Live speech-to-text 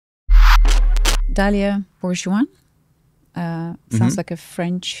Dahlia Bourgeois. Sounds like a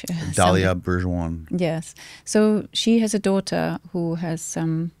French. Dahlia Bourgeois. Yes. So she has a daughter who has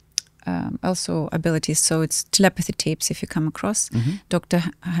also abilities. So it's telepathy tapes, if you come across. Dr.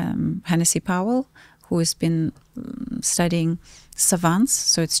 Hennessy Powell, who has been studying savants.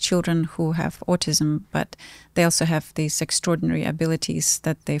 So it's children who have autism, but they also have these extraordinary abilities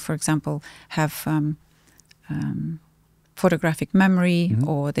that they, for example, have photographic memory,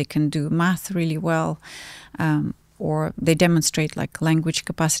 or they can do math really well, or they demonstrate like language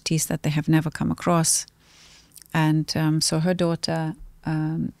capacities that they have never come across. And so her daughter,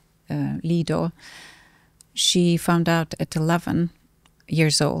 Lido, she found out at 11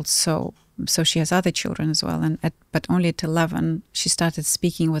 years old. So she has other children as well. But only at 11, she started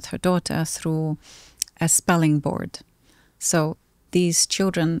speaking with her daughter through a spelling board. So these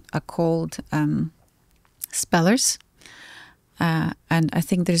children are called spellers. And I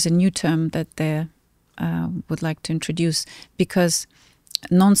think there's a new term that they would like to introduce, because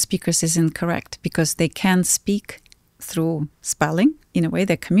non-speakers is incorrect, because they can speak through spelling. In a way,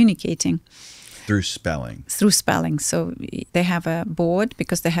 they're communicating. Through spelling. Through spelling. So they have a board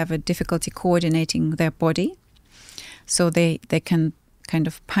because they have a difficulty coordinating their body. So they can kind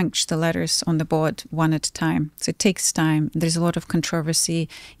of punch the letters on the board one at a time. So it takes time. There's a lot of controversy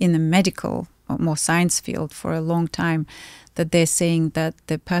in the medical or more science field for a long time that they're saying that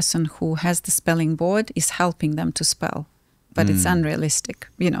the person who has the spelling board is helping them to spell. But it's unrealistic.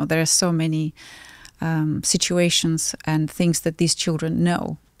 You know, there are so many situations and things that these children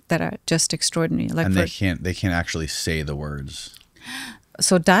know that are just extraordinary. Like, and they can't actually say the words.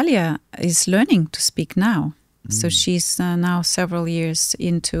 So Dahlia is learning to speak now. So she's now several years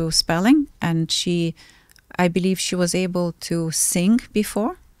into spelling, and I believe she was able to sing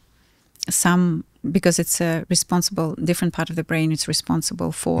before. Because it's a different part of the brain is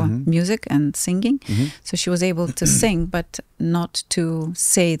responsible for music and singing. So she was able to sing, but not to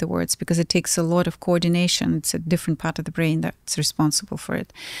say the words, because it takes a lot of coordination. It's a different part of the brain that's responsible for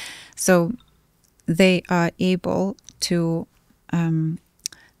it. So they are able to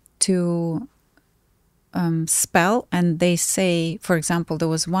spell, and they say, for example, there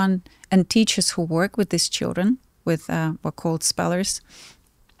was one, and teachers who work with these children with were called spellers.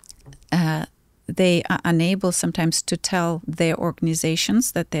 They are unable sometimes to tell their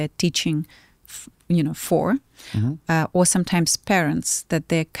organizations that they're teaching, for, or sometimes parents that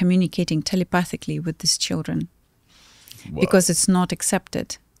they're communicating telepathically with these children. Whoa. Because it's not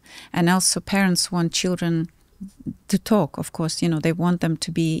accepted. And also parents want children to talk, of course. They want them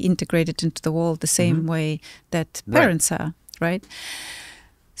to be integrated into the world the same way that parents are, right?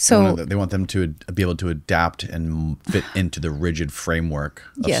 So they want them to be able to adapt and fit into the rigid framework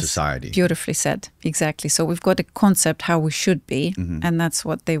of society. Beautifully said. Exactly. So we've got a concept how we should be, and that's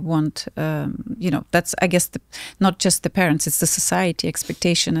what they want. That's, I guess, not just the parents, it's the society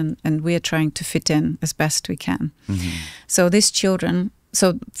expectation, and we are trying to fit in as best we can. So these children,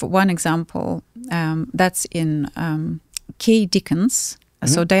 so for one example, that's in Kay Dickens.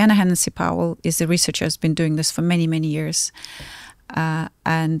 So Diana Hennessy Powell is a researcher who's been doing this for many, many years.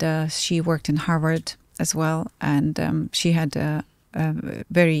 And she worked in Harvard as well, and she had a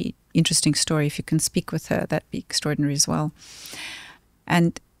very interesting story. If you can speak with her, that'd be extraordinary as well.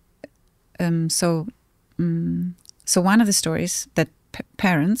 And so one of the stories that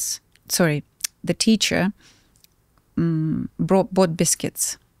the teacher bought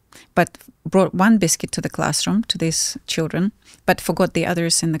biscuits, but brought one biscuit to the classroom to these children, but forgot the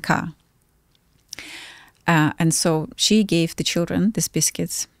others in the car. And so she gave the children these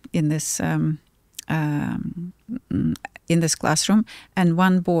biscuits in this classroom, and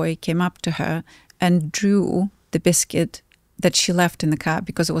one boy came up to her and drew the biscuit that she left in the car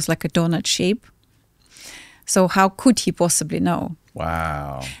because it was like a donut shape. So how could he possibly know?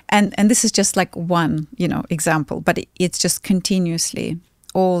 Wow. And this is just like one, example, but it's just continuously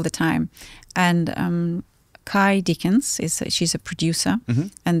all the time. And Kai Dickens she's a producer,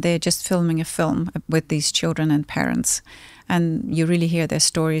 and they're just filming a film with these children and parents, and you really hear their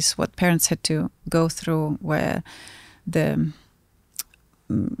stories, what parents had to go through, where the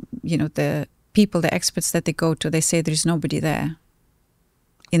people, the experts that they go to, they say there's nobody there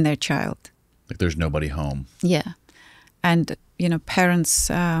in their child. Like there's nobody home. Yeah. And parents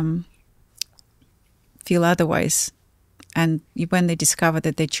feel otherwise, and when they discover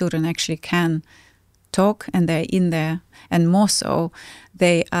that their children actually can talk and they're in there, and more so,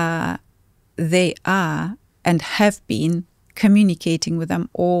 they are and have been communicating with them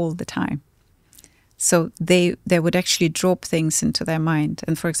all the time. So they would actually drop things into their mind.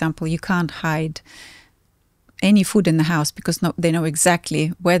 And for example, you can't hide any food in the house because they know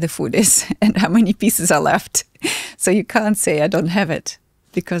exactly where the food is and how many pieces are left. So you can't say I don't have it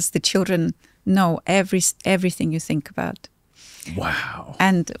because the children know everything you think about. Wow.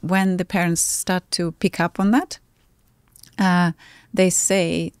 And when the parents start to pick up on that, they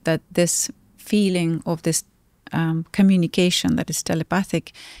say that this feeling of this communication that is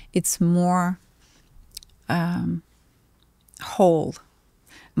telepathic, it's more whole,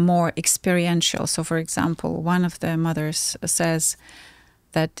 more experiential. So, for example, one of the mothers says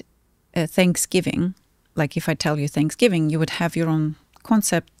that Thanksgiving, like if I tell you Thanksgiving, you would have your own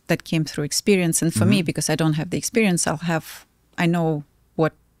concept that came through experience. And for me, because I don't have the experience, I know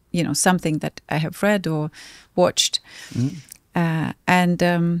what, something that I have read or watched.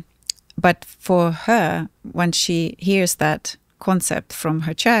 But for her, when she hears that concept from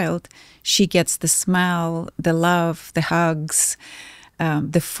her child, she gets the smell, the love, the hugs,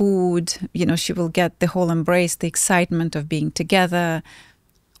 the food, she will get the whole embrace, the excitement of being together.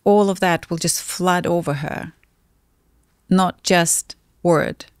 All of that will just flood over her, not just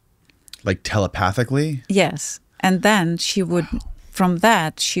word. Like telepathically? Yes. And then she would, from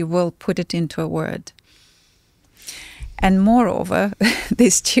that, she will put it into a word. And moreover,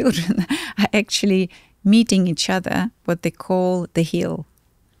 these children are actually meeting each other, what they call the hill.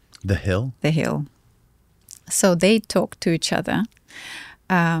 The hill? The hill. So they talk to each other.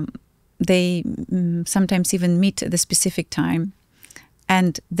 They sometimes even meet at a specific time,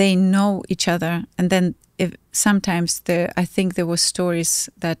 and they know each other. And then sometimes I think there were stories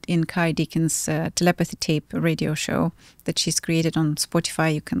that in Kai Deacon's telepathy tape radio show that she's created on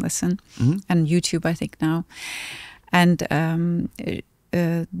Spotify, you can listen, and YouTube, I think now. And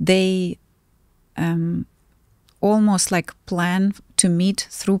they almost like plan to meet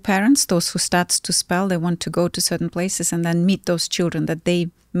through parents, those who start to spell, they want to go to certain places and then meet those children that they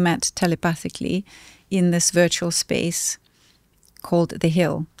met telepathically in this virtual space called the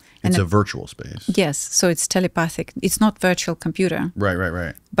Hill. It's a virtual space. Yes, so it's telepathic. It's not virtual computer.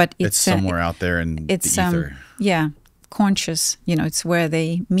 Right. But it's somewhere out there in the ether. Conscious. It's where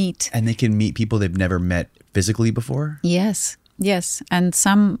they meet. And they can meet people they've never met physically before? Yes. And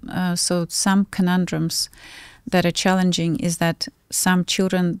some conundrums that are challenging is that some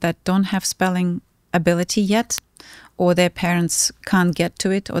children that don't have spelling ability yet, or their parents can't get to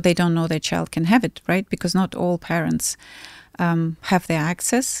it, or they don't know their child can have it, right? Because not all parents have their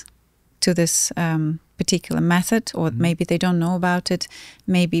access to this particular method, or maybe they don't know about it,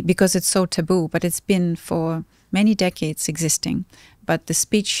 maybe because it's so taboo, but it's been for many decades existing. But the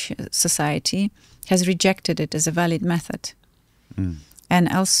Speech Society has rejected it as a valid method. And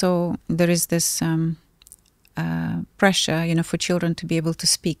also there is this pressure, for children to be able to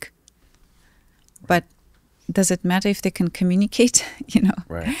speak. But does it matter if they can communicate?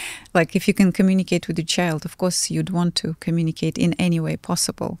 Right. Like if you can communicate with your child, of course you'd want to communicate in any way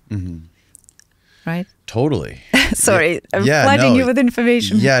possible. Right? Totally. Sorry, I'm flooding you with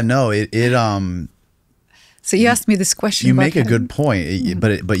information. Yeah, no, So you asked me this question. You make a good point,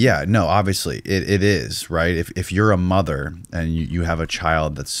 but yeah, no, obviously it is, right? If you're a mother and you have a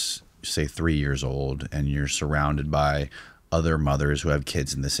child that's, say, 3 years old, and you're surrounded by other mothers who have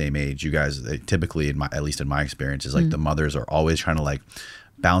kids in the same age, you guys typically, at least in my experience, is like the mothers are always trying to like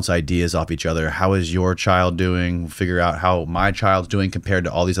bounce ideas off each other. How is your child doing? Figure out how my child's doing compared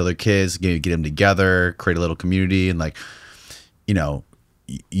to all these other kids. Get them together, create a little community, and like,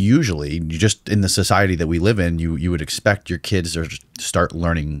 usually you just in the society that we live in, you would expect your kids to start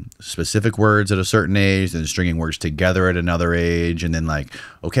learning specific words at a certain age and stringing words together at another age. And then like,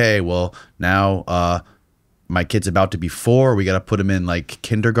 okay, well now, my kid's about to be 4, we got to put him in like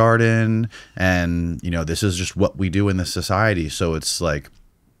kindergarten, and this is just what we do in the society. So it's like,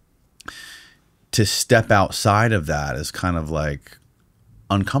 to step outside of that is kind of like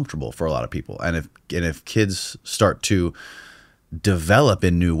uncomfortable for a lot of people. And if kids start to develop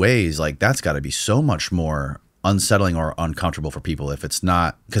in new ways, like that's got to be so much more unsettling or uncomfortable for people if it's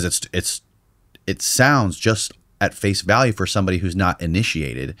not, because it sounds just at face value for somebody who's not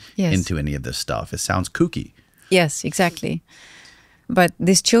initiated into any of this stuff, it sounds kooky. Yes, exactly. But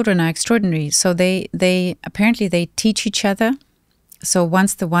these children are extraordinary. So they apparently they teach each other. So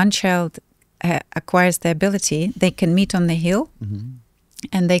once the one child acquires the ability, they can meet on the hill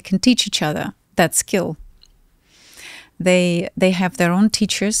and they can teach each other that skill. They have their own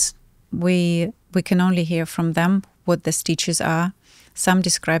teachers. We can only hear from them what these teachers are. Some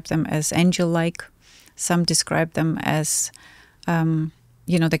describe them as angel-like. Some describe them as,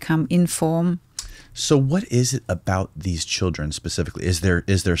 they come in form. So what is it about these children specifically? Is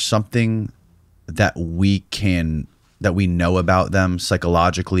there something that we know about them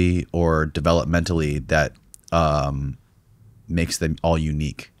psychologically or developmentally that makes them all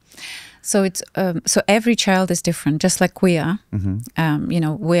unique? So it's so every child is different, just like we are. You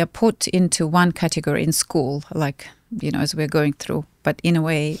know, we are put into one category in school, like, you know, as we're going through. But in a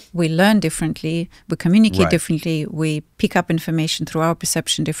way, we learn differently, we communicate differently, we pick up information through our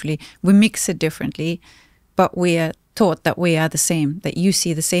perception differently, we mix it differently, but we are taught that we are the same, that you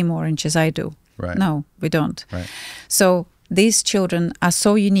see the same orange as I do. Right. No, we don't. Right. So these children are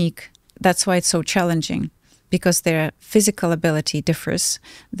so unique. That's why it's so challenging, because their physical ability differs,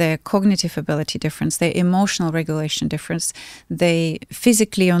 their cognitive ability differs, their emotional regulation differs, they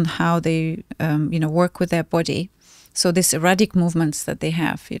physically on how they you know, work with their body. So these erratic movements that they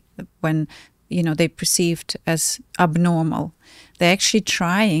have, when, you know, they're perceived as abnormal, they're actually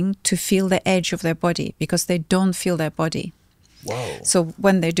trying to feel the edge of their body because they don't feel their body. Whoa. So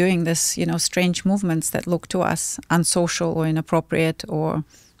when they're doing this, you know, strange movements that look to us unsocial or inappropriate or,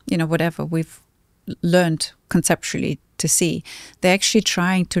 you know, whatever we've learned conceptually to see, they're actually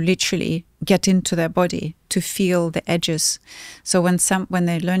trying to literally get into their body to feel the edges. So when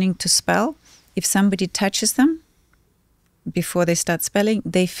they're learning to spell, if somebody touches them before they start spelling,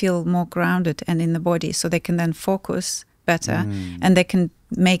 they feel more grounded and in the body, so they can then focus better and they can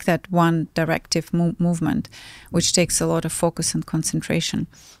make that one directive movement, which takes a lot of focus and concentration.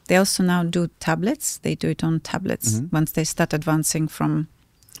 They also now do tablets. They do it on tablets once they start advancing from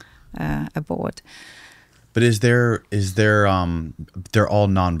a board. But they're all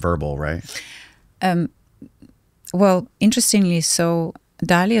nonverbal, right? Well, interestingly, so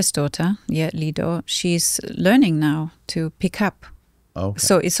Dalia's daughter, Lido, she's learning now to pick up. Okay.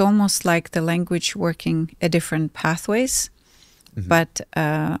 So it's almost like the language working at different pathways. But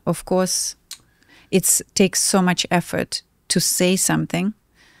of course, it takes so much effort to say something,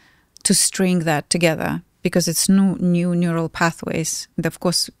 to string that together, because it's new neural pathways. And of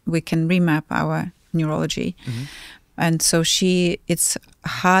course, we can remap our neurology. And so it's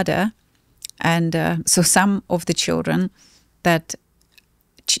harder. And so some of the children that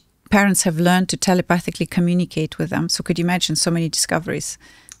parents have learned to telepathically communicate with them. So could you imagine so many discoveries?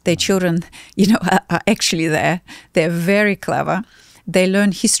 Their children, you know, are actually there. They're very clever. They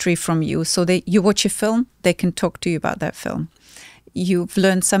learn history from you. So you watch a film, they can talk to you about that film. You've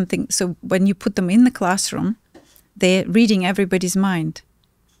learned something. So when you put them in the classroom, they're reading everybody's mind.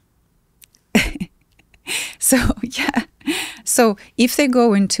 So, yeah. So if they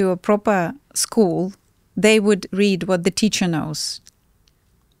go into a proper school, they would read what the teacher knows.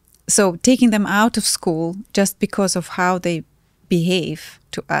 So taking them out of school just because of how they behave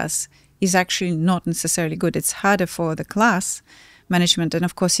to us is actually not necessarily good. It's harder for the class management. And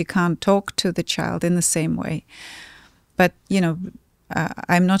of course, you can't talk to the child in the same way. But, you know,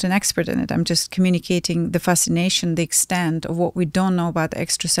 I'm not an expert in it. I'm just communicating the fascination, the extent of what we don't know about the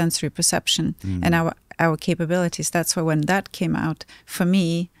extrasensory perception and our capabilities. That's why when that came out, for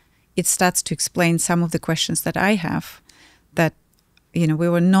me, it starts to explain some of the questions that I have that, you know, we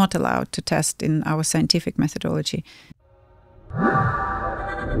were not allowed to test in our scientific methodology.